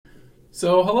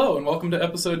So, hello and welcome to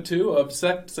episode 2 of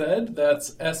Sects Ed.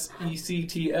 That's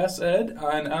SECTS Ed,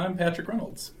 and I'm Patrick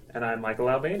Reynolds. And I'm Michael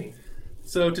Albani.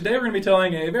 So, today we're going to be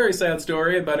telling a very sad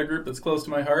story about a group that's close to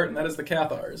my heart, and that is the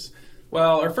Cathars.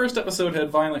 While our first episode had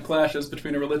violent clashes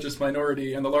between a religious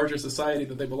minority and the larger society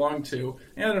that they belong to,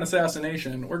 and an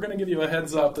assassination, we're going to give you a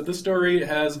heads up that this story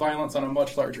has violence on a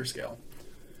much larger scale.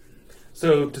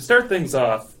 So, to start things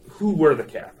off, who were the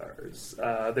Cathars?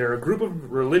 They're a group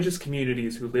of religious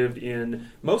communities who lived in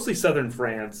mostly southern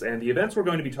France, and the events we're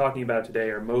going to be talking about today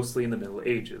are mostly in the Middle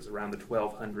Ages, around the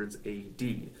 1200s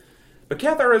AD. But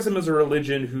Catharism is a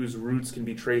religion whose roots can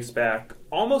be traced back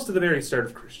almost to the very start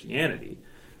of Christianity.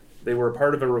 They were a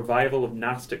part of a revival of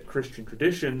Gnostic Christian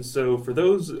tradition, so for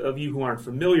those of you who aren't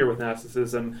familiar with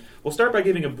Gnosticism, we'll start by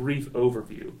giving a brief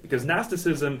overview, because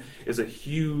Gnosticism is a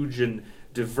huge and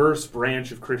diverse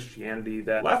branch of Christianity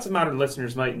that lots of modern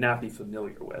listeners might not be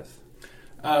familiar with.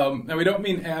 Now, we don't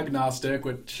mean agnostic,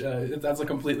 which that's a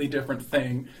completely different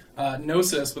thing.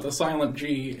 Gnosis, with a silent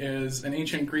G, is an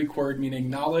ancient Greek word meaning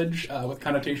knowledge, with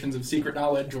connotations of secret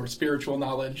knowledge or spiritual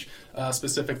knowledge,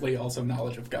 specifically also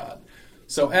knowledge of God.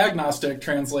 So agnostic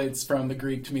translates from the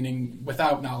Greek to meaning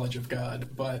without knowledge of God,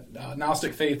 but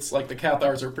Gnostic faiths like the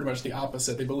Cathars are pretty much the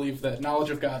opposite. They believe that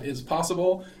knowledge of God is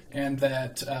possible, and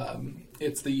that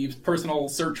it's the personal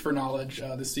search for knowledge,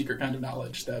 the secret kind of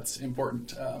knowledge, that's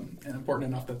important, and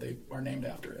important enough that they are named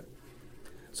after it.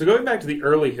 So going back to the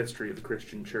early history of the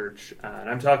Christian Church, and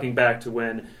I'm talking back to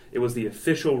when it was the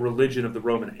official religion of the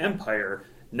Roman Empire,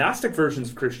 Gnostic versions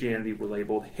of Christianity were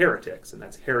labeled heretics, and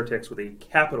that's heretics with a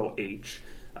capital H,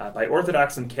 by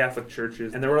Orthodox and Catholic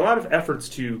churches, and there were a lot of efforts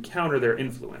to counter their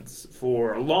influence.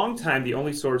 For a long time, the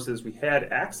only sources we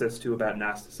had access to about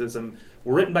Gnosticism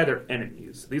were written by their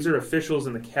enemies. These are officials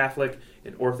in the Catholic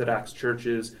and Orthodox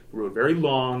churches who wrote very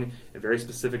long and very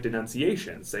specific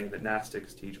denunciations, saying that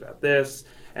Gnostics teach about this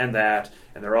and that,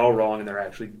 and they're all wrong, and they're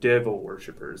actually devil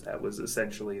worshippers. That was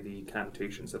essentially the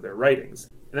connotations of their writings.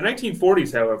 In the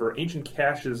 1940s, however, ancient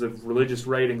caches of religious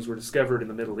writings were discovered in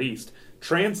the Middle East,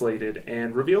 translated,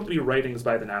 and revealed to be writings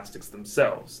by the Gnostics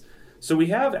themselves. So we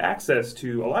have access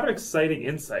to a lot of exciting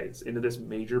insights into this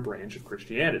major branch of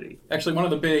Christianity. Actually, one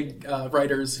of the big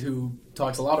writers who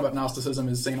talks a lot about Gnosticism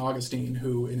is St. Augustine,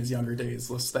 who in his younger days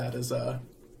lists that as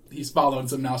he's followed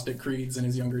some Gnostic creeds in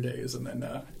his younger days and then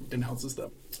denounces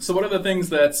them. So what are the things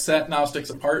that set Gnostics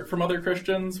apart from other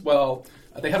Christians? Well,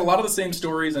 they had a lot of the same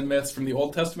stories and myths from the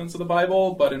Old Testaments of the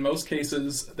Bible, but in most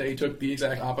cases they took the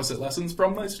exact opposite lessons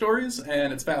from those stories,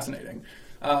 and it's fascinating.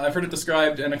 I've heard it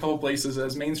described in a couple places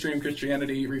as mainstream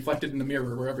Christianity reflected in the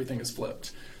mirror where everything is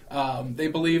flipped. They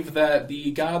believe that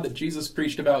the God that Jesus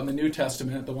preached about in the New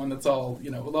Testament, the one that's all,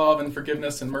 love and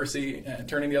forgiveness and mercy and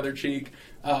turning the other cheek,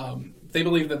 they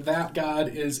believe that that God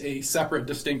is a separate,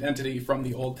 distinct entity from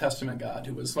the Old Testament God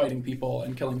who was fighting people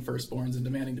and killing firstborns and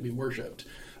demanding to be worshipped.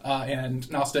 And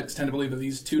Gnostics tend to believe that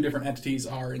these two different entities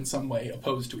are in some way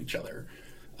opposed to each other.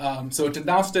 So to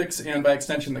Gnostics, and by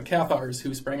extension the Cathars,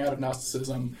 who sprang out of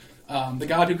Gnosticism, the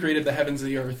God who created the heavens and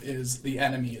the earth is the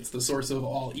enemy. It's the source of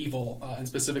all evil, and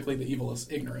specifically the evil is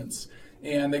ignorance.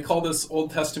 And they call this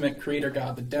Old Testament creator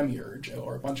God the Demiurge,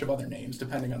 or a bunch of other names,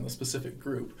 depending on the specific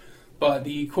group. But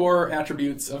the core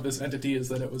attributes of this entity is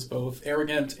that it was both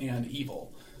arrogant and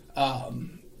evil.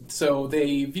 So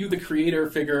they view the creator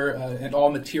figure and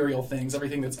all material things,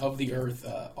 everything that's of the earth,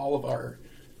 all of our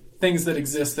things that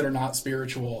exist that are not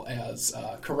spiritual, as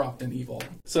corrupt and evil.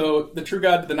 So the true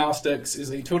God to the Gnostics is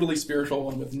a totally spiritual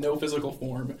one with no physical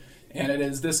form, and it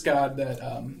is this God that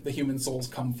the human souls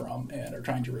come from and are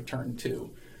trying to return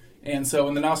to. And so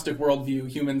in the Gnostic worldview,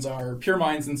 humans are pure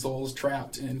minds and souls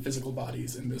trapped in physical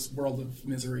bodies in this world of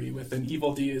misery with an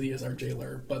evil deity as our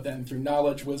jailer. But then through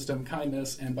knowledge, wisdom,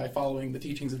 kindness, and by following the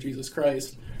teachings of Jesus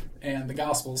Christ and the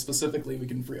gospel specifically, we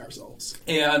can free ourselves.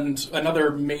 And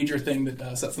another major thing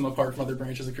that sets them apart from other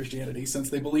branches of Christianity, since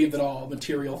they believe that all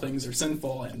material things are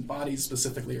sinful and bodies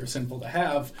specifically are sinful to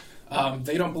have,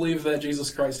 they don't believe that Jesus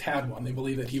Christ had one. They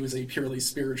believe that he was a purely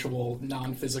spiritual,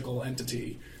 non-physical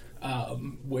entity,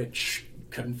 which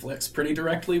conflicts pretty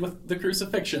directly with the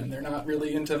crucifixion. They're not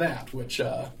really into that, which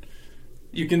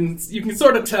you can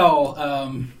sort of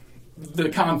tell the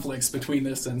conflicts between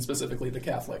this and specifically the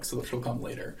Catholics, which will come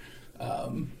later.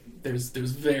 There's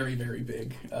very, very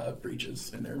big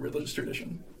breaches in their religious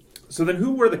tradition. So then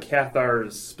who were the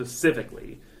Cathars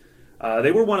specifically?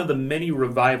 They were one of the many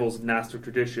revivals of Gnostic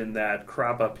tradition that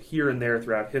crop up here and there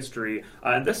throughout history,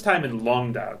 and this time in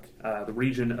Languedoc, the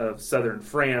region of southern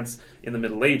France in the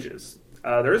Middle Ages.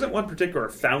 There isn't one particular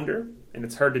founder, and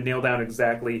it's hard to nail down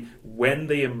exactly when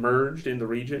they emerged in the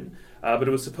region, but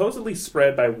it was supposedly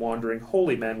spread by wandering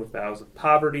holy men with vows of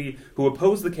poverty who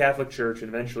opposed the Catholic Church and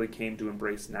eventually came to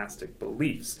embrace Gnostic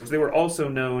beliefs. They were also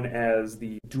known as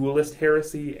the dualist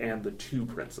heresy and the two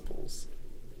principles.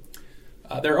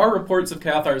 There are reports of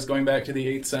Cathars going back to the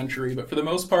 8th century, but for the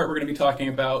most part, we're going to be talking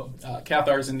about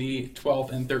Cathars in the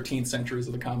 12th and 13th centuries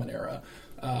of the Common Era,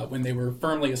 when they were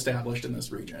firmly established in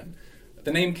this region.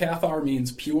 The name Cathar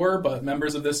means pure, but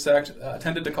members of this sect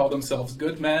tended to call themselves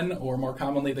good men, or more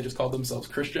commonly, they just called themselves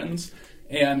Christians.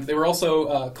 And they were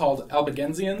also called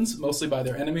Albigensians, mostly by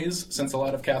their enemies, since a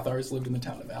lot of Cathars lived in the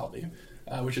town of Albi,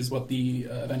 which is what the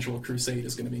eventual crusade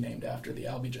is going to be named after, the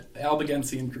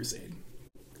Albigensian Crusade.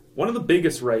 One of the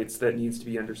biggest rites that needs to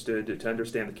be understood to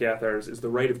understand the Cathars is the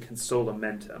rite of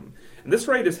consolamentum. And this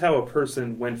rite is how a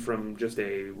person went from just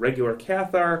a regular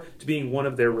Cathar to being one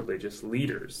of their religious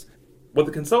leaders. What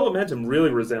the consolamentum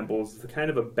really resembles is the kind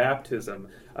of a baptism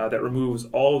that removes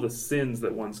all the sins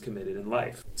that one's committed in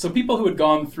life. So people who had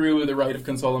gone through the rite of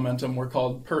consolamentum were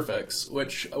called perfects,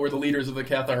 which were the leaders of the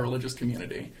Cathar religious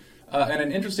community. And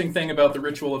an interesting thing about the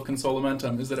ritual of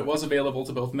consolamentum is that it was available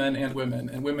to both men and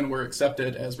women were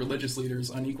accepted as religious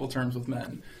leaders on equal terms with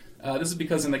men. This is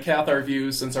because in the Cathar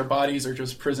view, since our bodies are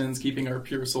just prisons keeping our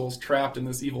pure souls trapped in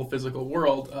this evil physical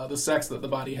world, the sex that the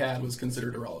body had was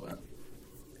considered irrelevant.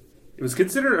 It was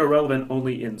considered irrelevant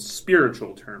only in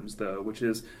spiritual terms, though, which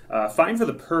is fine for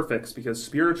the perfects because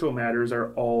spiritual matters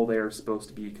are all they are supposed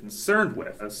to be concerned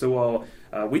with. So while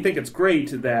we think it's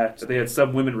great that they had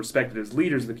some women respected as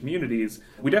leaders of the communities,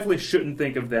 we definitely shouldn't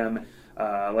think of them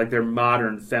like they're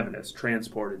modern feminists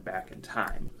transported back in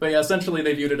time. But yeah, essentially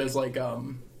they viewed it as like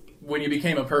when you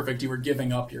became a perfect, you were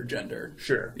giving up your gender.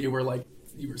 Sure. You were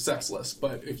sexless,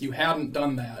 but if you hadn't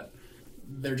done that,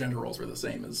 their gender roles were the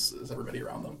same as everybody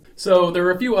around them. So there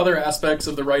are a few other aspects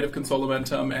of the rite of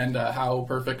consolamentum and how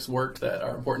perfects worked that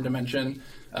are important to mention.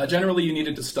 Generally, you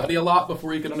needed to study a lot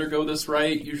before you could undergo this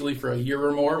rite, usually for a year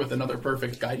or more, with another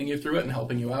perfect guiding you through it and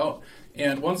helping you out.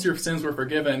 And once your sins were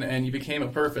forgiven and you became a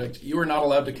perfect, you were not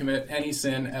allowed to commit any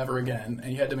sin ever again,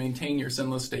 and you had to maintain your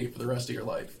sinless state for the rest of your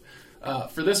life.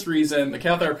 For this reason, the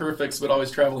Cathar perfects would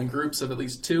always travel in groups of at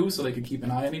least 2 so they could keep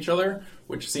an eye on each other,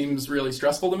 which seems really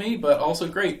stressful to me, but also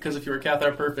great because if you were a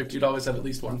Cathar perfect, you'd always have at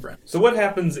least one friend. So what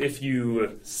happens if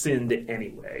you sinned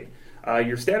anyway?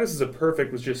 Your status as a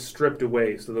perfect was just stripped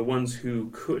away, so the ones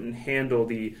who couldn't handle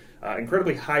the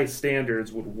incredibly high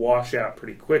standards would wash out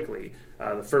pretty quickly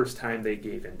the first time they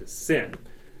gave in to sin.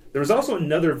 There was also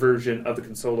another version of the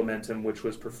consolamentum which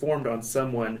was performed on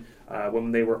someone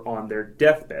when they were on their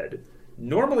deathbed.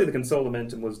 Normally the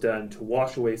consolamentum was done to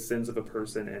wash away sins of a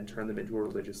person and turn them into a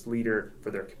religious leader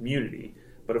for their community.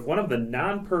 But if one of the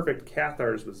non-perfect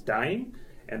Cathars was dying,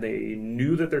 and they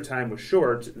knew that their time was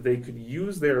short, they could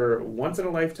use their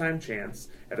once-in-a-lifetime chance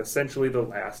at essentially the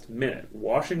last minute,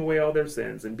 washing away all their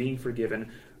sins and being forgiven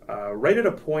right at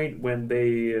a point when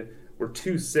they were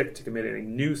too sick to commit any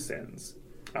new sins.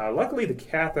 Luckily, the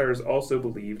Cathars also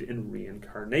believed in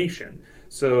reincarnation.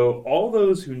 So all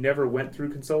those who never went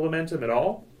through consolamentum at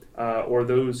all, or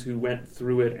those who went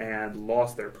through it and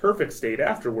lost their perfect state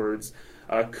afterwards,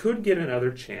 could get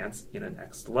another chance in a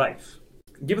next life.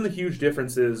 Given the huge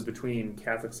differences between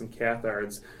Catholics and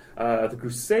Cathars, the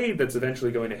crusade that's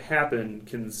eventually going to happen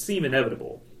can seem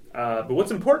inevitable. But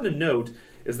what's important to note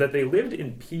is that they lived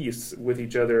in peace with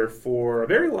each other for a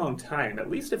very long time, at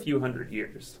least a few hundred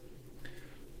years.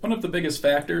 One of the biggest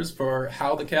factors for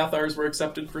how the Cathars were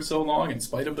accepted for so long, in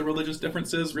spite of the religious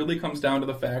differences, really comes down to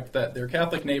the fact that their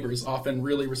Catholic neighbors often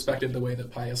really respected the way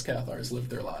that pious Cathars lived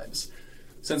their lives.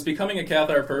 Since becoming a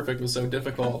Cathar perfect was so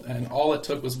difficult, and all it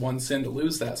took was one sin to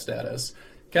lose that status,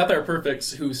 Cathar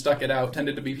perfects who stuck it out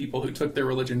tended to be people who took their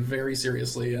religion very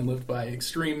seriously and lived by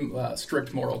extreme,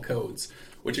 strict moral codes,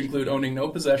 which include owning no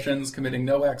possessions, committing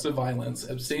no acts of violence,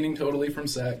 abstaining totally from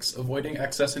sex, avoiding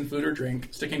excess in food or drink,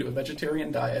 sticking to a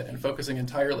vegetarian diet, and focusing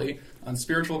entirely on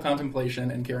spiritual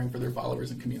contemplation and caring for their followers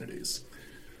and communities.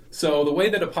 So the way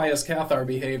that a pious Cathar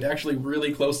behaved actually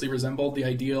really closely resembled the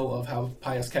ideal of how a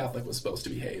pious Catholic was supposed to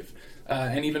behave.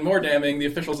 And even more damning, the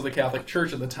officials of the Catholic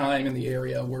Church at the time in the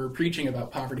area were preaching about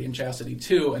poverty and chastity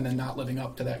too, and then not living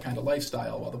up to that kind of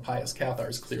lifestyle, while the pious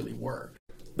Cathars clearly were.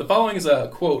 The following is a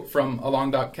quote from a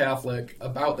Languedoc Catholic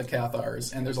about the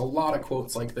Cathars, and there's a lot of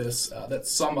quotes like this that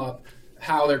sum up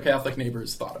how their Catholic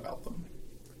neighbors thought about them.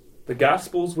 The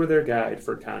Gospels were their guide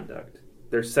for conduct.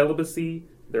 Their celibacy,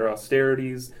 their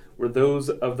austerities, were those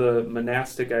of the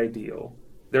monastic ideal.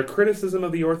 Their criticism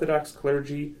of the Orthodox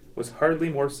clergy was hardly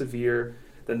more severe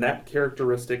than that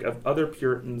characteristic of other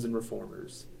Puritans and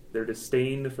Reformers. Their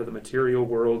disdain for the material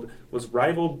world was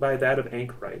rivaled by that of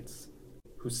anchorites.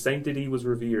 whose sanctity was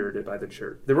revered by the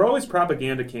church. There were always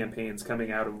propaganda campaigns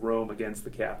coming out of Rome against the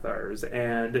Cathars,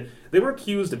 and they were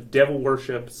accused of devil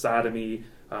worship, sodomy,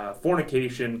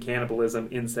 fornication, cannibalism,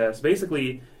 incest,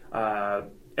 basically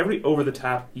every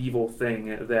over-the-top evil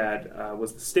thing that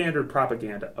was the standard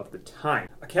propaganda of the time.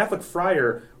 A Catholic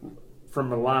friar from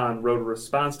Milan wrote a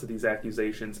response to these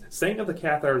accusations, saying of the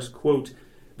Cathars, quote,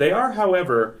 "They are,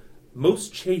 however,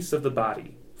 most chaste of the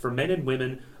body, for men and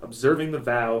women observing the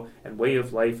vow and way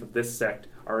of life of this sect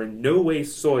are in no way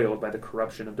soiled by the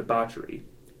corruption of debauchery.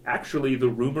 Actually, the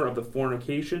rumor of the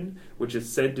fornication, which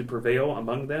is said to prevail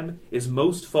among them, is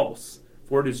most false,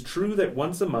 for it is true that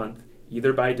once a month,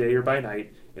 either by day or by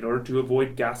night, in order to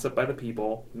avoid gossip by the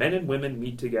people, men and women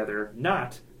meet together,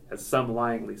 not, as some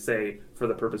lyingly say, for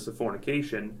the purpose of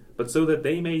fornication, but so that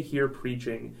they may hear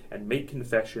preaching and make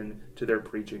confession to their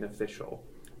preaching official.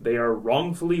 They are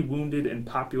wrongfully wounded in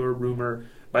popular rumor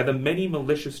by the many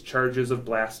malicious charges of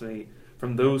blasphemy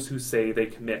from those who say they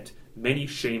commit many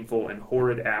shameful and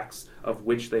horrid acts of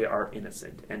which they are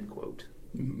innocent." End quote.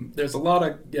 There's a lot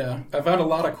of, I found a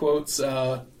lot of quotes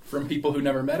from people who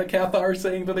never met a Cathar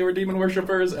saying that they were demon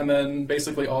worshippers, and then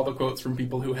basically all the quotes from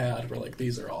people who had were like,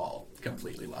 these are all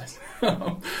completely lies.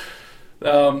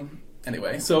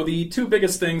 Anyway, so the two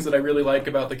biggest things that I really like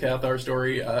about the Cathar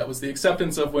story was the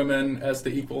acceptance of women as the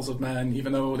equals of men,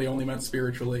 even though they only meant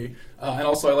spiritually. And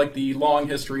also I like the long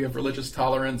history of religious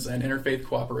tolerance and interfaith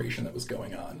cooperation that was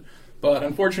going on. But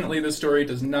unfortunately, this story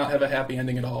does not have a happy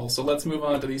ending at all, so let's move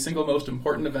on to the single most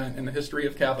important event in the history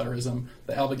of Catharism,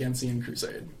 the Albigensian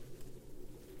Crusade.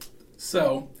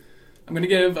 So, I'm going to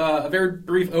give a very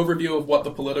brief overview of what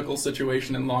the political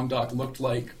situation in Languedoc looked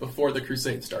like before the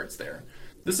Crusade starts there.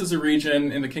 This is a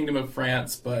region in the Kingdom of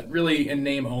France, but really in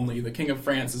name only. The King of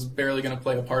France is barely going to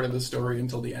play a part of the story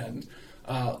until the end.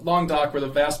 Languedoc, where the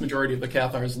vast majority of the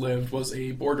Cathars lived, was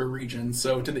a border region.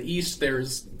 So to the east,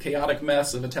 there's chaotic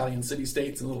mess of Italian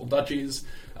city-states and little duchies.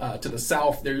 To the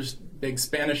south, there's big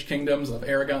Spanish kingdoms of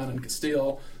Aragon and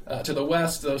Castile. To the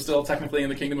west, though still technically in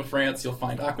the Kingdom of France, you'll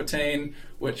find Aquitaine,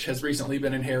 which has recently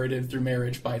been inherited through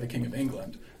marriage by the King of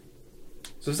England.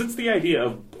 So since the idea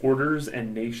of borders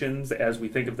and nations as we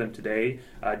think of them today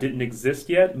didn't exist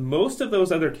yet, most of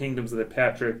those other kingdoms that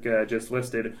Patrick just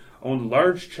listed owned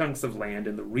large chunks of land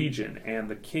in the region, and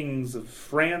the kings of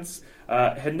France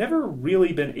had never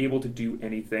really been able to do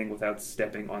anything without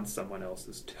stepping on someone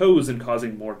else's toes and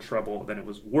causing more trouble than it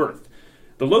was worth.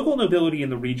 The local nobility in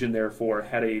the region, therefore,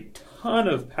 had a ton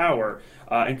of power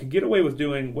and could get away with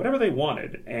doing whatever they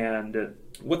wanted, and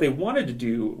what they wanted to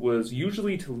do was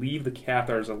usually to leave the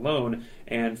Cathars alone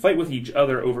and fight with each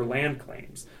other over land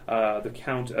claims. The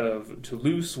Count of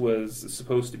Toulouse was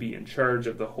supposed to be in charge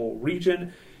of the whole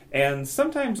region, and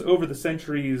sometimes over the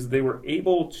centuries they were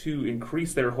able to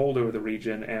increase their hold over the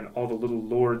region and all the little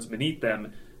lords beneath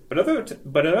them, but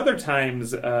at other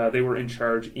times they were in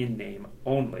charge in name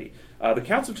only. The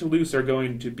Counts of Toulouse are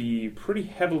going to be pretty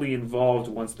heavily involved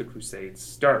once the Crusade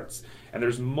starts, and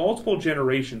there's multiple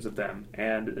generations of them,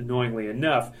 and annoyingly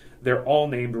enough, they're all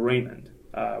named Raymond,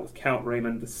 with Count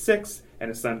Raymond VI and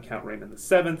his son Count Raymond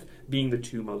VII being the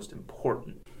two most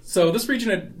important. So this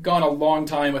region had gone a long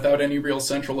time without any real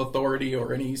central authority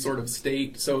or any sort of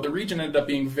state, so the region ended up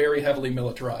being very heavily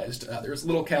militarized. There's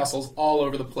little castles all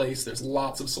over the place, there's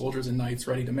lots of soldiers and knights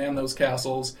ready to man those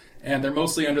castles, and they're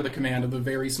mostly under the command of the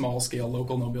very small-scale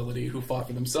local nobility who fought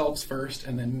for themselves first,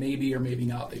 and then maybe or maybe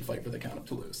not they'd fight for the Count of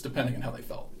Toulouse, depending on how they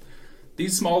felt.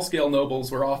 These small-scale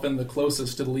nobles were often the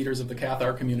closest to the leaders of the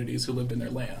Cathar communities who lived in their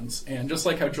lands, and just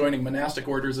like how joining monastic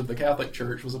orders of the Catholic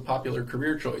Church was a popular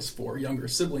career choice for younger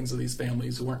siblings of these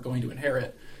families who weren't going to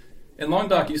inherit, in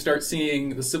Languedoc you start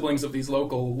seeing the siblings of these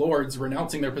local lords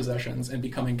renouncing their possessions and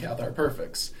becoming Cathar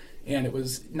perfects. And it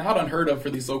was not unheard of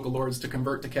for these local lords to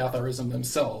convert to Catharism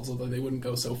themselves, although they wouldn't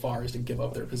go so far as to give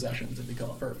up their possessions and become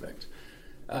a perfect.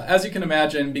 As you can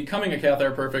imagine, becoming a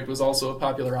Cathar perfect was also a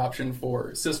popular option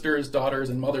for sisters, daughters,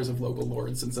 and mothers of local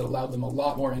lords, since it allowed them a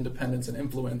lot more independence and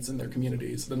influence in their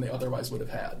communities than they otherwise would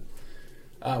have had.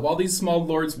 While these small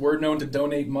lords were known to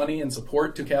donate money and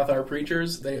support to Cathar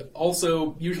preachers, they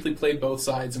also usually played both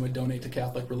sides and would donate to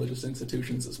Catholic religious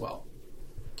institutions as well.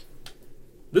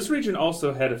 This region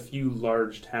also had a few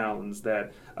large towns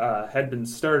that had been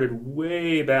started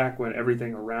way back when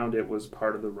everything around it was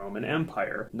part of the Roman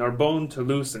Empire. Narbonne,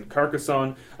 Toulouse, and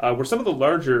Carcassonne were some of the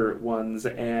larger ones,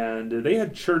 and they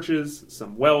had churches,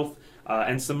 some wealth,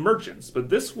 and some merchants. But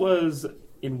this was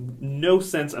in no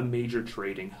sense a major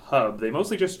trading hub. They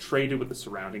mostly just traded with the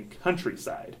surrounding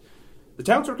countryside. The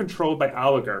towns were controlled by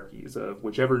oligarchies of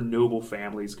whichever noble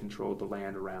families controlled the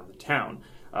land around the town,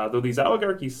 though these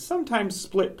oligarchies sometimes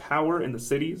split power in the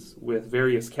cities with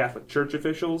various Catholic Church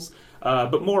officials,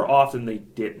 but more often they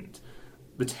didn't.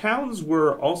 The towns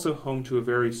were also home to a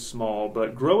very small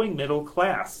but growing middle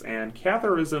class, and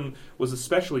Catholicism was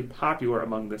especially popular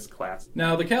among this class.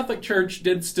 Now, the Catholic Church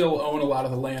did still own a lot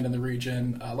of the land in the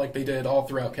region, like they did all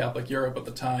throughout Catholic Europe at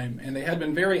the time, and they had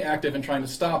been very active in trying to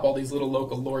stop all these little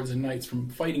local lords and knights from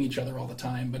fighting each other all the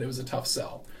time, but it was a tough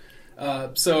sell.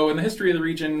 So in the history of the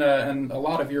region and a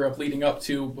lot of Europe leading up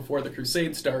to before the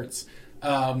Crusade starts,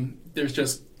 there's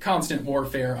just constant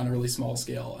warfare on a really small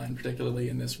scale, and particularly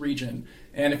in this region.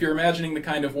 And if you're imagining the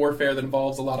kind of warfare that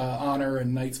involves a lot of honor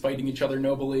and knights fighting each other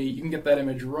nobly, you can get that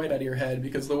image right out of your head,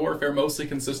 because the warfare mostly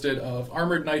consisted of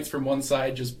armored knights from one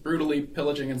side just brutally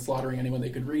pillaging and slaughtering anyone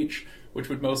they could reach, which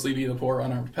would mostly be the poor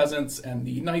unarmed peasants, and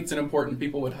the knights and important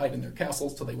people would hide in their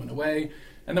castles till they went away.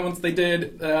 And then once they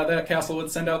did, that castle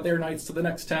would send out their knights to the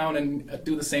next town and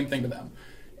do the same thing to them.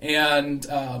 And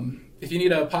if you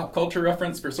need a pop culture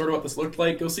reference for sort of what this looked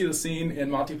like, go see the scene in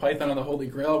Monty Python and the Holy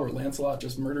Grail where Lancelot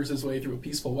just murders his way through a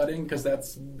peaceful wedding, because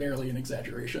that's barely an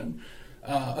exaggeration.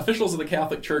 Officials of the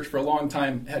Catholic Church for a long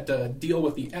time had to deal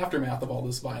with the aftermath of all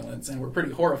this violence and were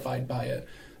pretty horrified by it.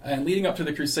 And leading up to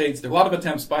the Crusades, there were a lot of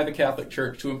attempts by the Catholic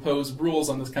Church to impose rules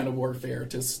on this kind of warfare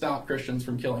to stop Christians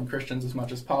from killing Christians as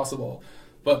much as possible.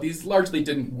 But these largely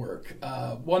didn't work.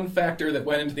 One factor that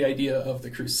went into the idea of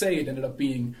the Crusade ended up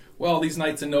being, well, these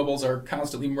knights and nobles are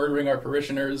constantly murdering our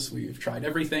parishioners. We've tried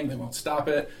everything. They won't stop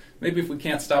it. Maybe if we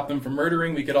can't stop them from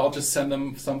murdering, we could all just send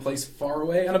them someplace far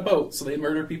away on a boat so they'd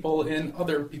murder people in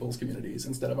other people's communities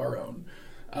instead of our own.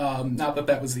 Not that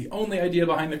that was the only idea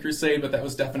behind the Crusade, but that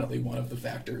was definitely one of the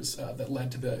factors that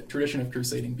led to the tradition of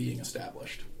crusading being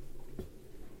established.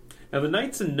 Now, the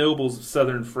knights and nobles of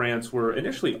southern France were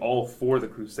initially all for the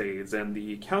Crusades, and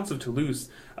the Counts of Toulouse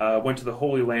went to the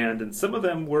Holy Land, and some of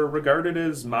them were regarded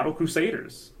as model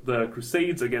crusaders. The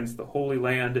Crusades against the Holy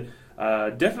Land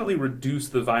definitely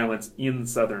reduced the violence in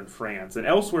southern France and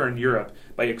elsewhere in Europe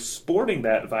by exporting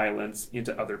that violence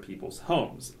into other people's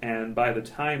homes. And by the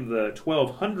time the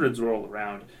 1200s roll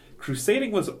around,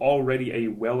 crusading was already a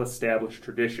well-established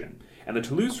tradition, and the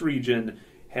Toulouse region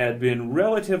had been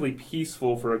relatively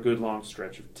peaceful for a good long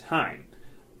stretch of time.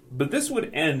 But this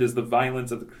would end as the violence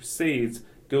of the Crusades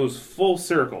goes full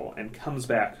circle and comes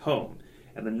back home,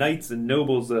 and the knights and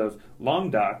nobles of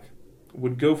Languedoc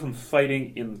would go from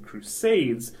fighting in the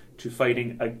Crusades to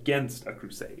fighting against a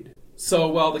crusade. So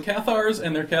while the Cathars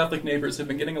and their Catholic neighbors have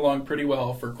been getting along pretty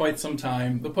well for quite some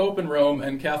time, the Pope in Rome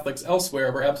and Catholics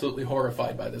elsewhere were absolutely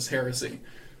horrified by this heresy.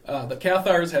 The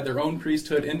Cathars had their own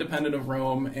priesthood independent of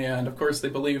Rome, and of course they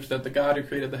believed that the God who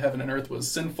created the heaven and earth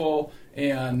was sinful,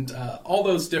 and all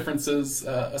those differences,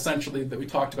 essentially, that we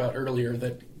talked about earlier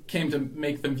that came to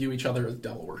make them view each other as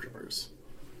devil worshippers.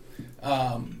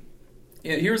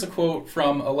 Here's a quote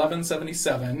from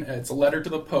 1177. It's a letter to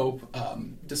the Pope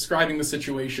describing the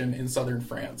situation in southern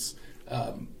France.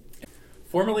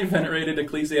 Formerly venerated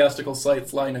ecclesiastical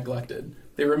sites lie neglected.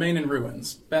 They remain in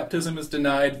ruins. Baptism is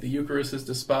denied, the Eucharist is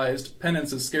despised,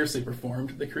 penance is scarcely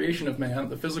performed, the creation of man,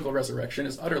 the physical resurrection,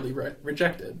 is utterly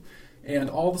rejected, and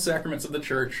all the sacraments of the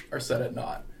Church are set at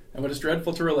naught. And what is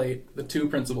dreadful to relate, the two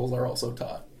principles are also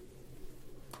taught.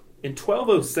 In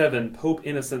 1207, Pope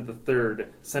Innocent III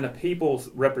sent a papal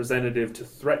representative to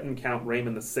threaten Count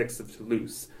Raymond VI of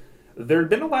Toulouse. There had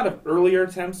been a lot of earlier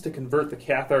attempts to convert the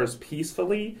Cathars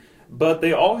peacefully, but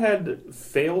they all had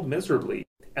failed miserably.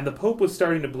 And the Pope was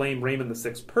starting to blame Raymond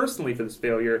VI personally for this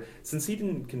failure, since he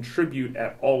didn't contribute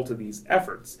at all to these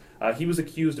efforts. He was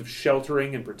accused of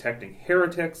sheltering and protecting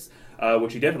heretics,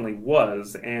 which he definitely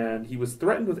was, and he was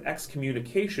threatened with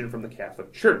excommunication from the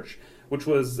Catholic Church, which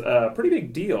was a pretty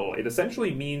big deal. It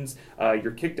essentially means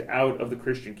you're kicked out of the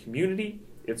Christian community.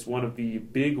 It's one of the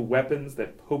big weapons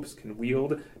that popes can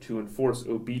wield to enforce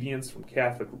obedience from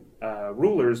Catholic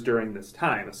rulers during this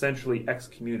time. Essentially,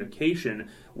 excommunication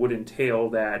would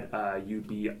entail that you'd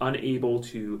be unable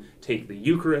to take the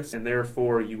Eucharist, and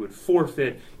therefore you would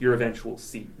forfeit your eventual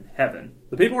seat in heaven.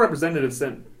 The papal representative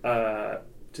sent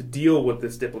to deal with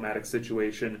this diplomatic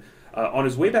situation on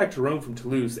his way back to Rome from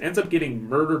Toulouse ends up getting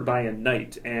murdered by a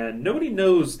knight, and nobody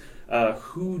knows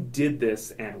who did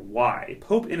this and why.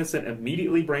 Pope Innocent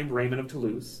immediately blamed Raymond of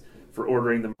Toulouse for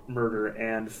ordering the murder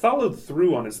and followed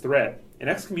through on his threat and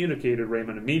excommunicated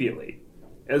Raymond immediately,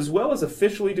 as well as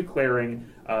officially declaring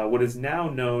what is now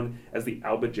known as the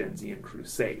Albigensian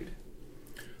Crusade.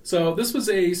 So this was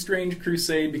a strange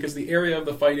crusade because the area of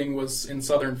the fighting was in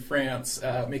southern France,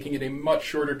 making it a much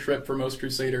shorter trip for most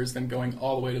crusaders than going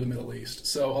all the way to the Middle East.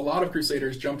 So a lot of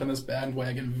crusaders jumped on this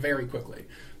bandwagon very quickly,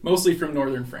 mostly from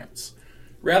northern France.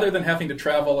 Rather than having to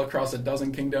travel across a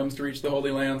dozen kingdoms to reach the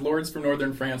Holy Land, lords from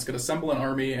northern France could assemble an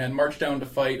army and march down to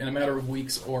fight in a matter of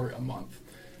weeks or a month.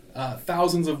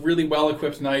 Thousands of really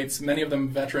well-equipped knights, many of them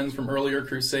veterans from earlier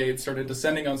crusades, started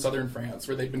descending on southern France,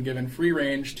 where they'd been given free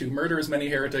range to murder as many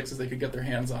heretics as they could get their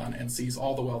hands on and seize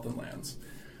all the wealth and lands.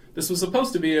 This was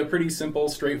supposed to be a pretty simple,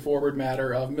 straightforward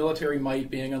matter of military might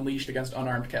being unleashed against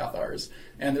unarmed Cathars,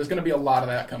 and there's going to be a lot of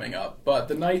that coming up. But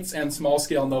the knights and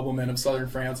small-scale noblemen of southern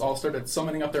France all started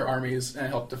summoning up their armies and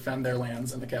helped defend their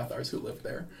lands and the Cathars who lived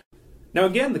there. Now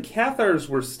again, the Cathars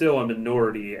were still a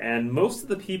minority, and most of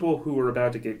the people who were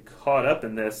about to get caught up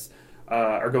in this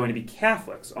are going to be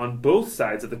Catholics on both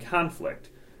sides of the conflict.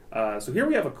 So here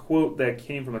we have a quote that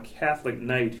came from a Catholic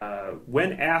knight.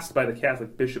 When asked by the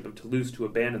Catholic Bishop of Toulouse to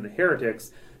abandon the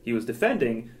heretics he was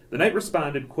defending, the knight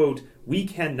responded, quote, "We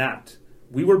cannot.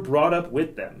 We were brought up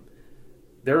with them.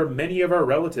 There are many of our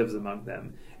relatives among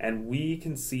them, and we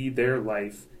can see their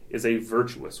life is a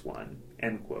virtuous one,"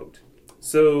 end quote.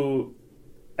 So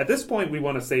at this point, we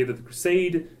want to say that the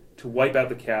crusade to wipe out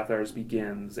the Cathars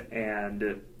begins,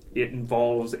 and it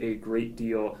involves a great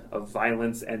deal of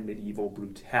violence and medieval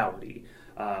brutality.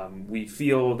 We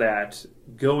feel that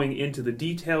going into the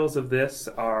details of this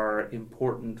are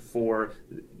important for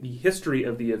the history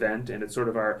of the event, and it's sort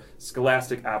of our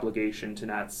scholastic obligation to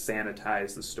not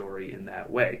sanitize the story in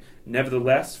that way.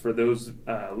 Nevertheless, for those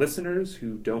listeners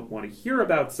who don't want to hear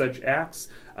about such acts,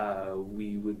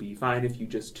 we would be fine if you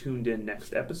just tuned in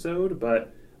next episode,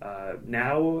 but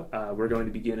now we're going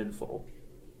to begin in full.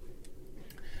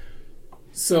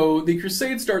 So the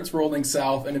crusade starts rolling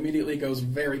south and immediately goes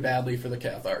very badly for the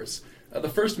Cathars. The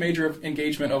first major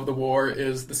engagement of the war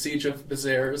is the siege of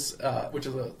Béziers, which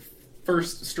is the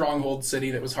first stronghold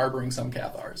city that was harboring some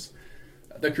Cathars.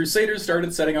 The Crusaders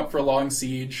started setting up for a long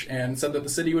siege and said that the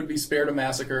city would be spared a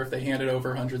massacre if they handed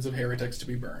over hundreds of heretics to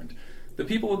be burned. The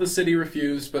people of the city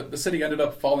refused, but the city ended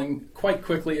up falling quite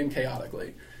quickly and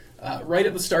chaotically. Right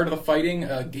at the start of the fighting,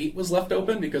 a gate was left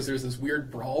open because there's this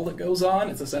weird brawl that goes on.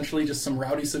 It's essentially just some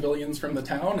rowdy civilians from the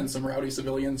town and some rowdy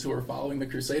civilians who are following the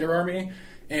Crusader army,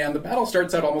 and the battle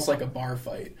starts out almost like a bar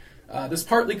fight. This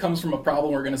partly comes from a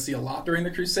problem we're going to see a lot during the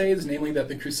Crusades, namely that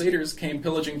the Crusaders came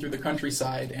pillaging through the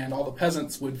countryside and all the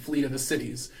peasants would flee to the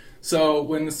cities. So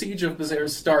when the siege of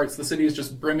Béziers starts, the city is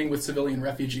just brimming with civilian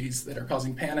refugees that are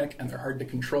causing panic and they're hard to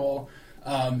control.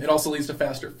 It also leads to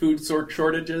faster food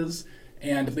shortages,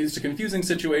 and it leads to confusing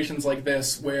situations like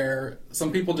this where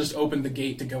some people just open the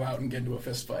gate to go out and get into a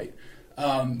fist fight.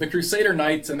 The Crusader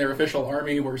Knights and their official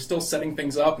army were still setting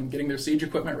things up and getting their siege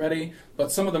equipment ready,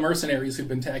 but some of the mercenaries who'd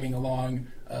been tagging along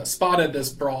spotted this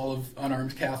brawl of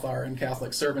unarmed Cathar and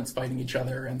Catholic servants fighting each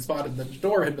other and spotted that the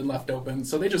door had been left open,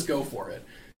 so they just go for it.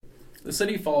 The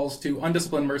city falls to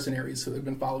undisciplined mercenaries who had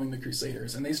been following the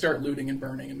Crusaders, and they start looting and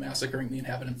burning and massacring the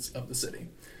inhabitants of the city.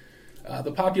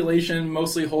 The population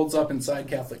mostly holds up inside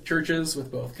Catholic churches,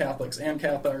 with both Catholics and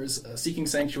Cathars seeking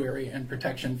sanctuary and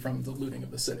protection from the looting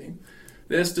of the city.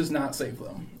 This does not save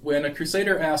them. When a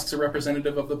Crusader asks a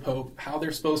representative of the Pope how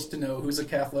they're supposed to know who's a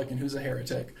Catholic and who's a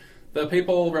heretic, the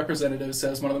papal representative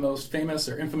says one of the most famous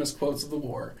or infamous quotes of the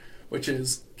war, which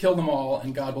is, "Kill them all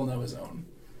and God will know his own."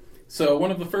 So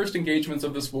one of the first engagements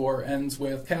of this war ends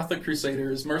with Catholic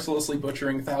crusaders mercilessly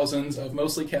butchering thousands of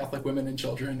mostly Catholic women and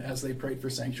children as they prayed for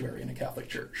sanctuary in a Catholic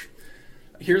church.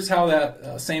 Here's how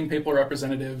that same papal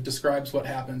representative describes what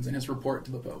happens in his report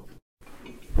to the Pope.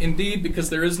 "Indeed, because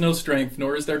there is no strength,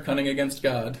 nor is there cunning against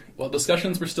God, while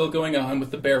discussions were still going on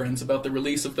with the barons about the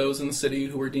release of those in the city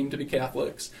who were deemed to be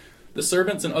Catholics, the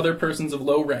servants and other persons of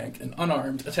low rank and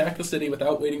unarmed attacked the city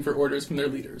without waiting for orders from their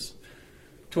leaders.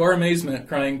 To our amazement,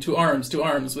 crying, 'To arms,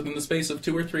 within the space of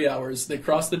 2 or 3 hours, they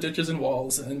crossed the ditches and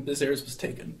walls, and Béziers was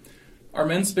taken. Our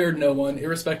men spared no one,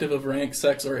 irrespective of rank,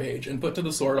 sex, or age, and put to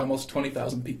the sword almost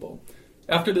 20,000 people.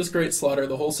 After this great slaughter,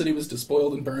 the whole city was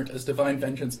despoiled and burnt as divine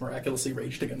vengeance miraculously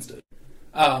raged against it.'"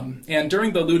 And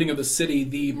during the looting of the city,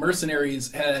 the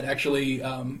mercenaries had actually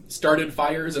started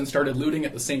fires and started looting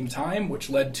at the same time, which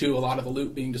led to a lot of the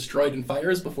loot being destroyed in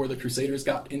fires before the Crusaders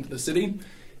got into the city.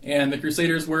 And the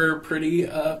Crusaders were pretty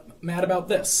mad about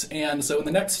this. And so in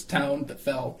the next town that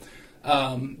fell,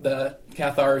 the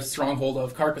Cathar stronghold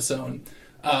of Carcassonne,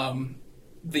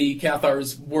 the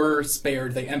Cathars were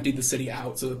spared. They emptied the city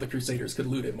out so that the Crusaders could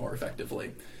loot it more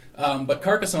effectively. But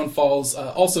Carcassonne falls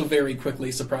also very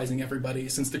quickly, surprising everybody,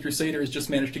 since the Crusaders just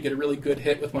managed to get a really good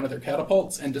hit with one of their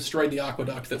catapults and destroyed the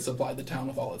aqueduct that supplied the town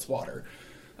with all its water.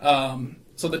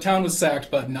 So the town was sacked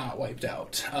but not wiped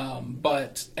out.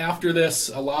 But after this,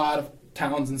 a lot of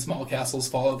towns and small castles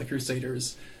followed the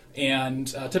Crusaders. And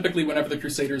typically whenever the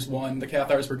Crusaders won, the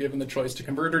Cathars were given the choice to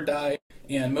convert or die.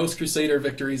 And most Crusader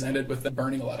victories ended with them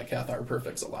burning a lot of Cathar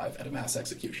perfects alive at a mass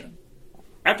execution.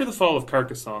 After the fall of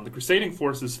Carcassonne, the crusading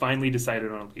forces finally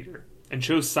decided on a leader, and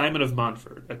chose Simon of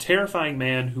Montfort, a terrifying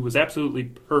man who was absolutely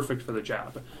perfect for the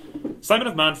job. Simon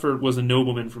of Montfort was a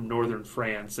nobleman from northern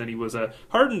France, and he was a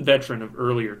hardened veteran of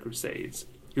earlier crusades.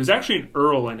 He was actually an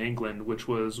earl in England, which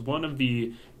was one of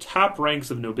the top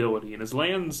ranks of nobility, and his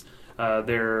lands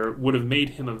there would have made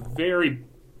him a very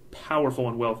powerful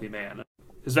and wealthy man.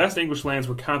 His vast English lands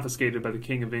were confiscated by the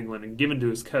King of England and given to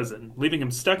his cousin, leaving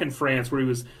him stuck in France, where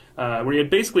he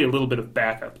had basically a little bit of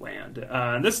backup land.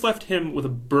 And this left him with a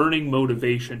burning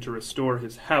motivation to restore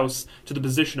his house to the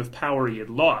position of power he had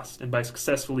lost. And by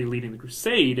successfully leading the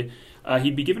crusade,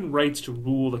 he'd be given rights to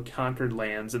rule the conquered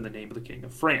lands in the name of the King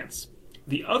of France.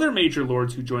 The other major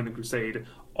lords who joined the crusade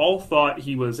all thought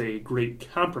he was a great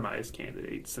compromise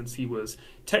candidate, since he was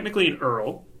technically an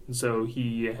earl. And so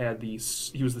he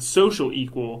was the social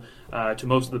equal to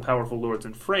most of the powerful lords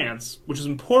in France, which is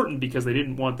important because they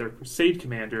didn't want their crusade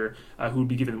commander, who would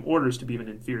be giving them orders, to be of an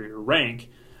inferior rank.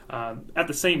 At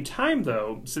the same time,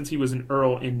 though, since he was an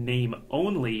earl in name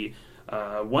only,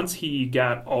 once he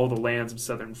got all the lands of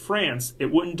southern France, it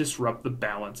wouldn't disrupt the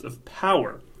balance of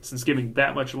power, since giving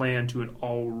that much land to an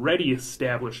already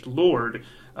established lord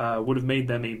would have made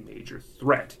them a major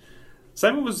threat.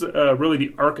 Simon was really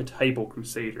the archetypal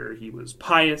crusader. He was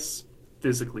pious,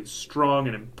 physically strong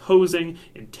and imposing,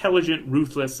 intelligent,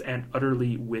 ruthless, and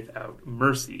utterly without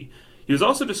mercy. He was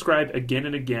also described again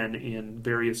and again in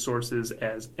various sources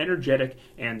as energetic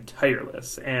and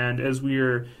tireless, and as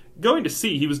we're going to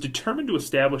see, he was determined to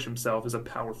establish himself as a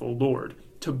powerful lord,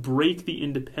 to break the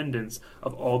independence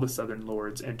of all the southern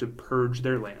lords and to purge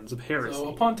their lands of heresy. So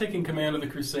upon taking command of the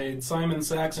crusade, Simon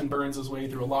sacks and burns his way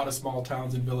through a lot of small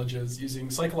towns and villages,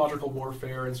 using psychological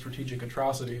warfare and strategic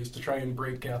atrocities to try and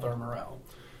break Cathar morale.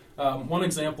 One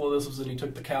example of this was that he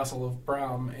took the castle of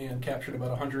Bram and captured about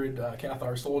 100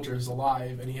 Cathar soldiers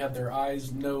alive, and he had their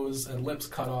eyes, nose, and lips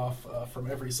cut off from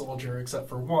every soldier except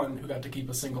for one, who got to keep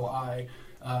a single eye,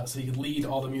 so he could lead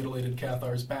all the mutilated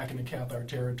Cathars back into Cathar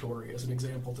territory as an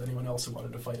example to anyone else who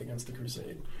wanted to fight against the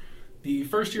crusade. The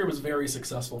first year was very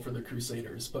successful for the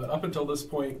Crusaders, but up until this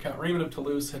point, Count Raymond of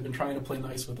Toulouse had been trying to play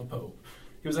nice with the Pope.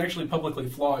 He was actually publicly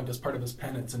flogged as part of his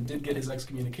penance and did get his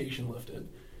excommunication lifted.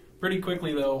 Pretty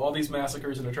quickly, though, all these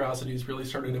massacres and atrocities really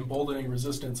started emboldening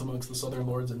resistance amongst the southern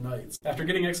lords and knights. After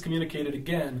getting excommunicated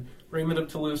again, Raymond of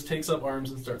Toulouse takes up arms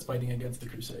and starts fighting against the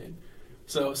crusade.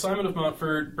 So Simon of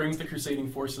Montfort brings the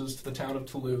crusading forces to the town of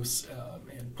Toulouse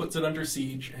and puts it under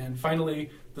siege, and finally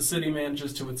the city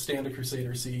manages to withstand a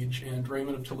crusader siege, and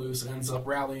Raymond of Toulouse ends up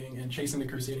rallying and chasing the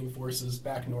crusading forces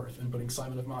back north and putting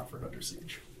Simon of Montfort under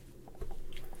siege.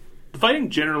 The fighting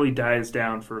generally dies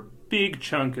down for a big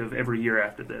chunk of every year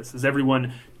after this, as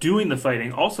everyone doing the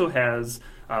fighting also has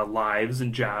lives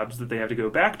and jobs that they have to go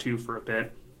back to for a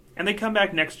bit, and they come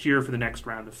back next year for the next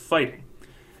round of fighting.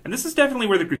 And this is definitely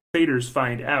where the Crusaders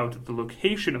find out that the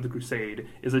location of the crusade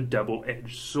is a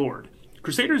double-edged sword.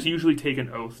 Crusaders usually take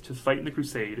an oath to fight in the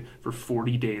crusade for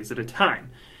 40 days at a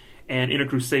time. And in a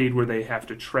crusade where they have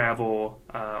to travel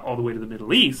all the way to the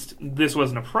Middle East, this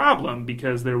wasn't a problem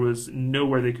because there was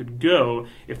nowhere they could go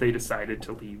if they decided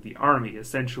to leave the army.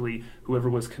 Essentially, whoever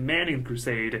was commanding the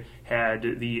crusade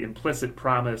had the implicit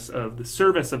promise of the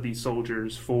service of these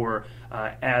soldiers for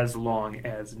as long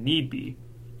as need be.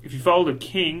 If you followed a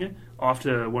king off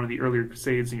to one of the earlier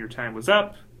crusades and your time was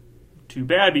up, too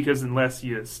bad, because unless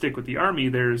you stick with the army,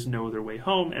 there's no other way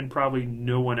home, and probably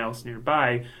no one else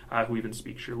nearby who even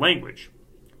speaks your language.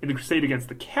 In the crusade against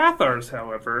the Cathars,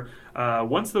 however,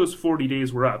 once those 40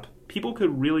 days were up, people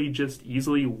could really just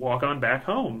easily walk on back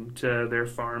home to their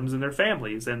farms and their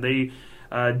families, and they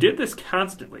did this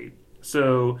constantly.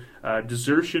 So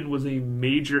desertion was a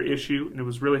major issue, and it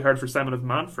was really hard for Simon of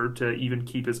Montfort to even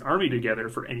keep his army together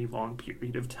for any long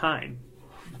period of time.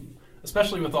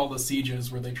 Especially with all the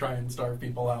sieges where they try and starve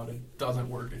people out, it doesn't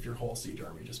work if your whole siege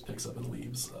army just picks up and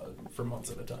leaves for months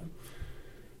at a time.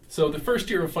 So the first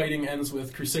year of fighting ends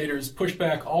with Crusaders pushed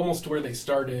back almost to where they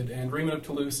started, and Raymond of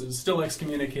Toulouse is still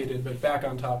excommunicated, but back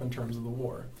on top in terms of the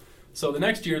war. So the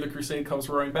next year, the crusade comes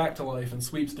roaring back to life and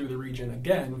sweeps through the region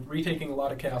again, retaking a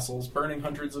lot of castles, burning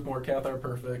hundreds of more Cathar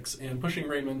perfects, and pushing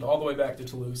Raymond all the way back to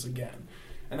Toulouse again.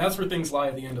 And that's where things lie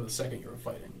at the end of the second year of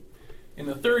fighting. In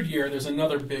the third year, there's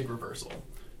another big reversal.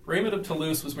 Raymond of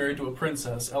Toulouse was married to a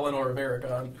princess, Eleanor of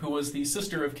Aragon, who was the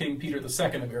sister of King Peter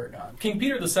II of Aragon. King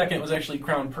Peter II was actually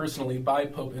crowned personally by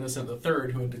Pope Innocent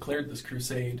III, who had declared this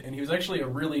crusade, and he was actually a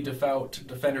really devout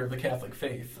defender of the Catholic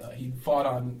faith. He fought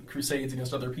on crusades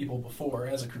against other people before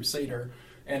as a crusader,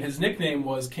 and his nickname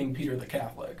was King Peter the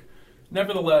Catholic.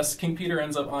 Nevertheless, King Peter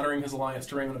ends up honoring his alliance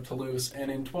to Raymond of Toulouse,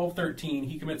 and in 1213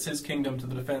 he commits his kingdom to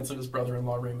the defense of his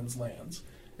brother-in-law Raymond's lands.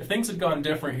 If things had gone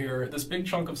different here, this big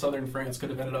chunk of southern France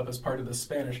could have ended up as part of the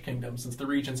Spanish kingdom, since the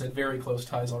regions had very close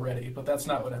ties already, but that's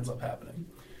not what ends up happening.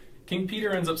 King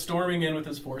Peter ends up storming in with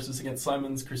his forces against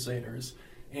Simon's crusaders,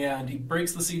 and he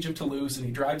breaks the siege of Toulouse, and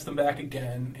he drives them back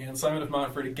again, and Simon of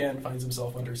Montfort again finds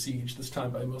himself under siege, this time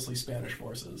by mostly Spanish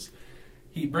forces.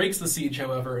 He breaks the siege,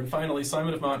 however, and finally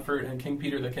Simon of Montfort and King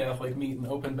Peter the Catholic meet in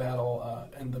open battle,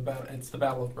 and it's the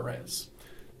Battle of Barres.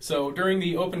 So during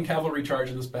the open cavalry charge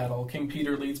of this battle, King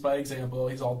Peter leads by example.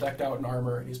 He's all decked out in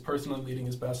armor, and he's personally leading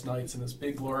his best knights in this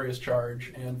big, glorious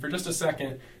charge. And for just a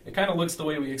second, it kind of looks the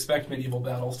way we expect medieval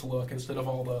battles to look, instead of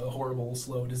all the horrible,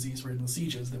 slow, disease-ridden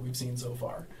sieges that we've seen so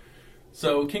far.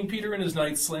 So King Peter and his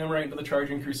knights slam right into the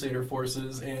charging Crusader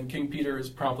forces, and King Peter is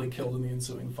promptly killed in the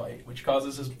ensuing fight, which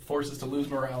causes his forces to lose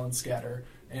morale and scatter,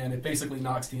 and it basically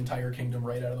knocks the entire kingdom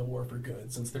right out of the war for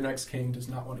good, since their next king does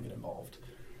not want to get involved.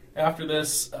 After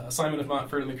this, Simon of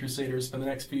Montfort and the Crusaders spend the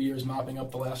next few years mopping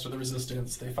up the last of the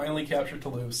resistance. They finally capture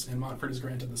Toulouse, and Montfort is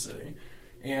granted the city.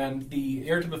 And the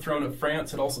heir to the throne of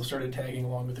France had also started tagging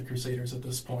along with the Crusaders at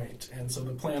this point. And so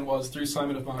the plan was, through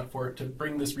Simon of Montfort, to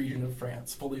bring this region of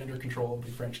France fully under control of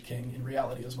the French king, in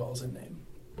reality as well as in name.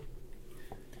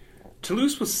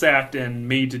 Toulouse was sacked and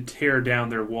made to tear down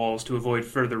their walls to avoid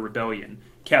further rebellion.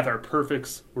 Cathar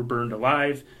perfects were burned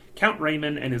alive. Count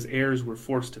Raymond and his heirs were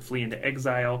forced to flee into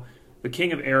exile. The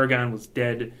King of Aragon was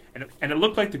dead, and it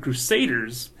looked like the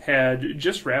Crusaders had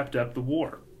just wrapped up the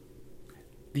war.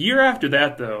 The year after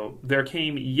that, though, there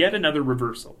came yet another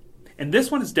reversal. And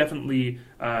this one is definitely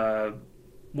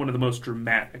one of the most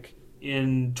dramatic.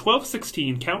 In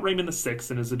 1216, Count Raymond VI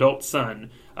and his adult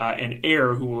son, and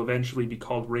heir who will eventually be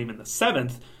called Raymond VII,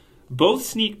 both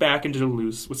sneak back into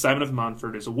Toulouse with Simon of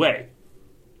Montfort as away.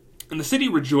 And the city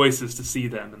rejoices to see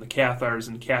them, and the Cathars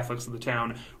and Catholics of the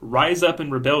town rise up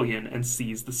in rebellion and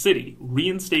seize the city,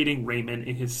 reinstating Raymond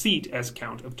in his seat as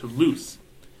Count of Toulouse.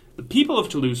 The people of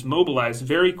Toulouse mobilize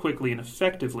very quickly and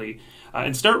effectively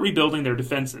and start rebuilding their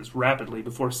defenses rapidly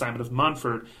before Simon of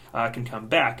Montfort can come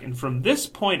back. And from this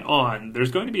point on,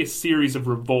 there's going to be a series of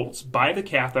revolts by the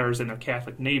Cathars and their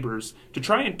Catholic neighbors to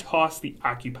try and toss the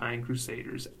occupying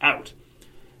Crusaders out.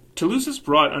 Toulouse is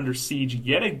brought under siege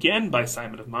yet again by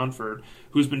Simon of Montfort,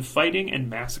 who's been fighting and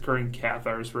massacring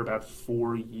Cathars for about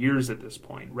 4 years at this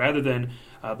point, rather than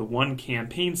the one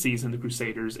campaign season the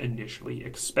Crusaders initially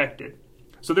expected.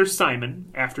 So there's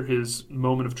Simon, after his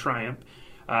moment of triumph.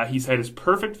 He's had his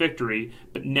perfect victory,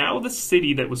 but now the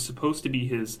city that was supposed to be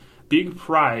his big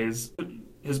prize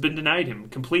has been denied him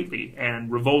completely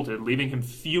and revolted, leaving him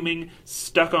fuming,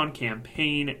 stuck on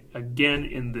campaign, again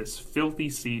in this filthy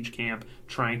siege camp,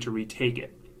 trying to retake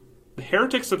it. The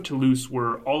heretics of Toulouse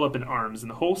were all up in arms,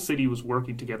 and the whole city was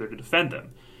working together to defend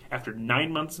them. After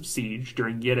 9 months of siege,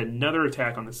 during yet another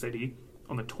attack on the city,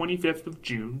 on the 25th of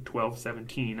June,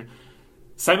 1217,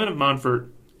 Simon of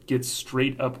Montfort gets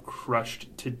straight up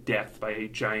crushed to death by a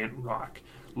giant rock,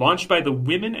 launched by the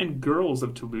women and girls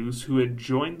of Toulouse who had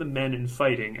joined the men in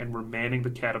fighting and were manning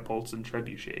the catapults and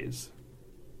trebuchets.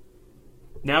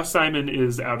 Now Simon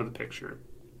is out of the picture,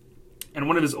 and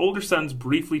one of his older sons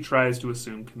briefly tries to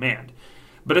assume command.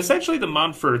 But essentially the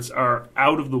Montforts are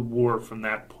out of the war from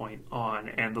that point on,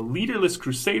 and the leaderless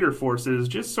Crusader forces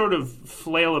just sort of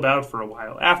flail about for a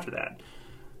while after that.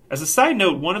 As a side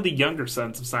note, one of the younger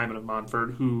sons of Simon of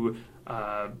Montfort, who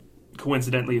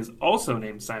coincidentally is also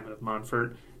named Simon of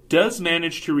Montfort, does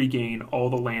manage to regain all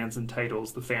the lands and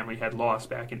titles the family had lost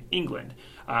back in England.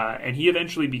 And he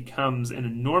eventually becomes an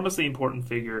enormously important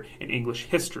figure in English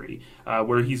history,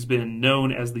 where he's been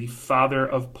known as the Father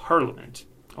of Parliament,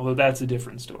 although that's a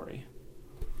different story.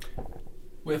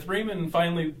 With Raymond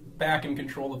finally back in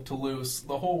control of Toulouse,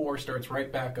 the whole war starts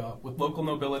right back up, with local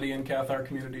nobility and Cathar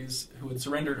communities who had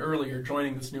surrendered earlier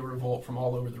joining this new revolt from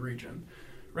all over the region.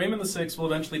 Raymond VI will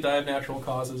eventually die of natural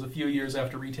causes a few years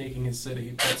after retaking his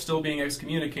city, but still being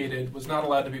excommunicated, was not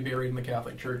allowed to be buried in the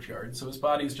Catholic churchyard, so his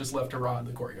body is just left to rot in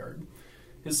the courtyard.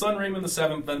 His son Raymond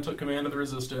VII then took command of the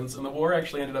resistance, and the war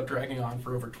actually ended up dragging on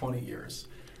for over 20 years.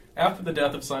 After the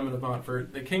death of Simon of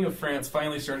Montfort, the King of France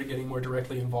finally started getting more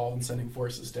directly involved in sending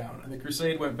forces down, and the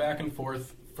crusade went back and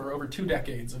forth for over 2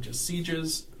 decades of just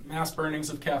sieges, mass burnings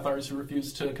of Cathars who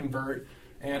refused to convert,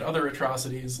 and other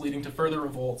atrocities, leading to further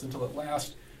revolts until at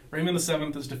last Raymond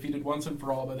VII is defeated once and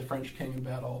for all by the French king in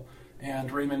battle,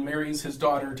 and Raymond marries his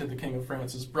daughter to the King of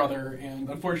France's brother, and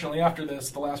unfortunately after this,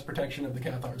 the last protection of the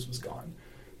Cathars was gone.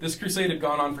 This crusade had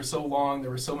gone on for so long,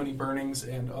 there were so many burnings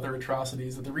and other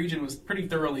atrocities that the region was pretty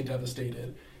thoroughly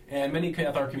devastated, and many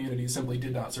Cathar communities simply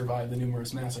did not survive the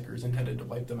numerous massacres intended to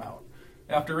wipe them out.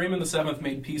 After Raymond VII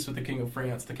made peace with the King of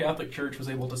France, the Catholic Church was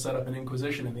able to set up an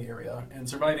inquisition in the area, and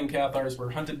surviving Cathars were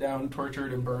hunted down,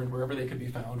 tortured, and burned wherever they could be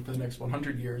found for the next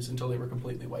 100 years until they were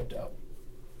completely wiped out.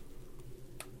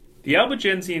 The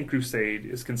Albigensian Crusade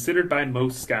is considered by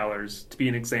most scholars to be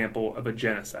an example of a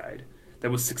genocide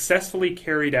that was successfully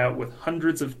carried out with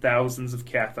hundreds of thousands of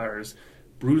Cathars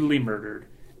brutally murdered,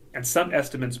 and some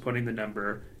estimates putting the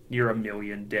number near 1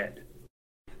 million dead.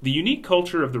 The unique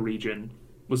culture of the region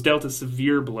was dealt a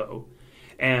severe blow,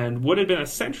 and what had been a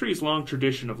centuries-long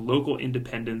tradition of local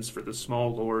independence for the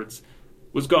small lords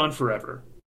was gone forever.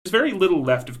 There's very little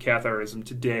left of Catharism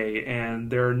today,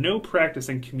 and there are no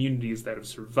practicing communities that have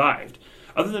survived,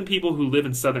 other than people who live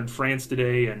in southern France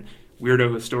today and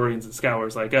weirdo historians and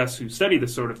scholars like us who study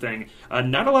this sort of thing.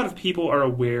 Not a lot of people are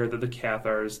aware that the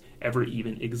Cathars ever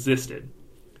even existed.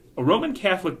 A Roman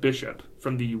Catholic bishop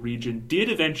from the region did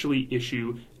eventually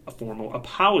issue a formal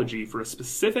apology for a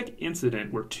specific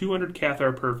incident where 200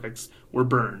 Cathar perfects were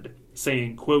burned,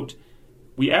 saying, quote,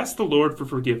 "We ask the Lord for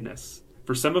forgiveness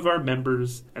for some of our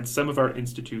members and some of our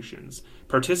institutions,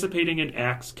 participating in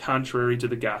acts contrary to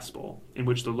the gospel, in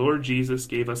which the Lord Jesus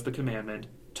gave us the commandment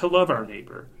to love our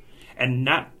neighbor, and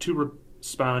not to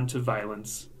respond to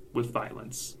violence with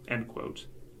violence," end quote.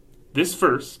 This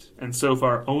first, and so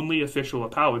far only official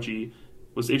apology,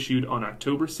 was issued on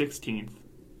October 16th,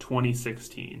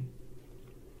 2016.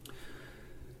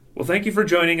 Well, thank you for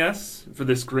joining us for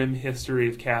this grim history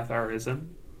of Catharism.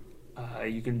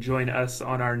 You can join us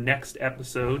on our next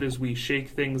episode as we shake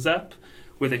things up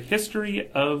with a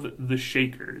history of the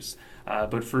Shakers.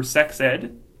 But for Sex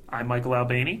Ed, I'm Michael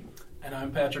Albany. And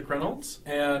I'm Patrick Reynolds,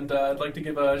 and I'd like to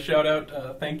give a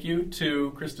shout-out, thank you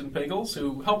to Kristen Pagels,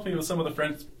 who helped me with some of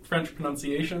the French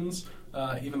pronunciations,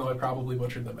 even though I probably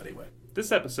butchered them anyway.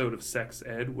 This episode of Sex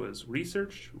Ed was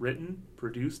researched, written,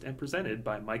 produced, and presented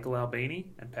by Michael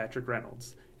Albany and Patrick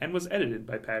Reynolds, and was edited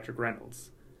by Patrick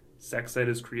Reynolds. Sex Ed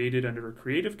is created under a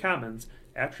Creative Commons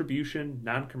Attribution,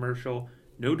 Non-Commercial,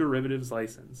 No Derivatives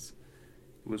license.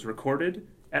 It was recorded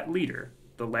at LEADER,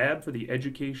 the Lab for the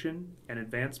Education and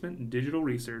Advancement in Digital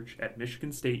Research at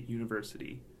Michigan State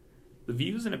University. The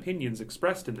views and opinions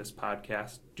expressed in this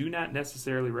podcast do not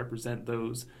necessarily represent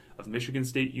those of Michigan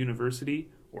State University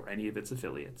or any of its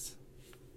affiliates.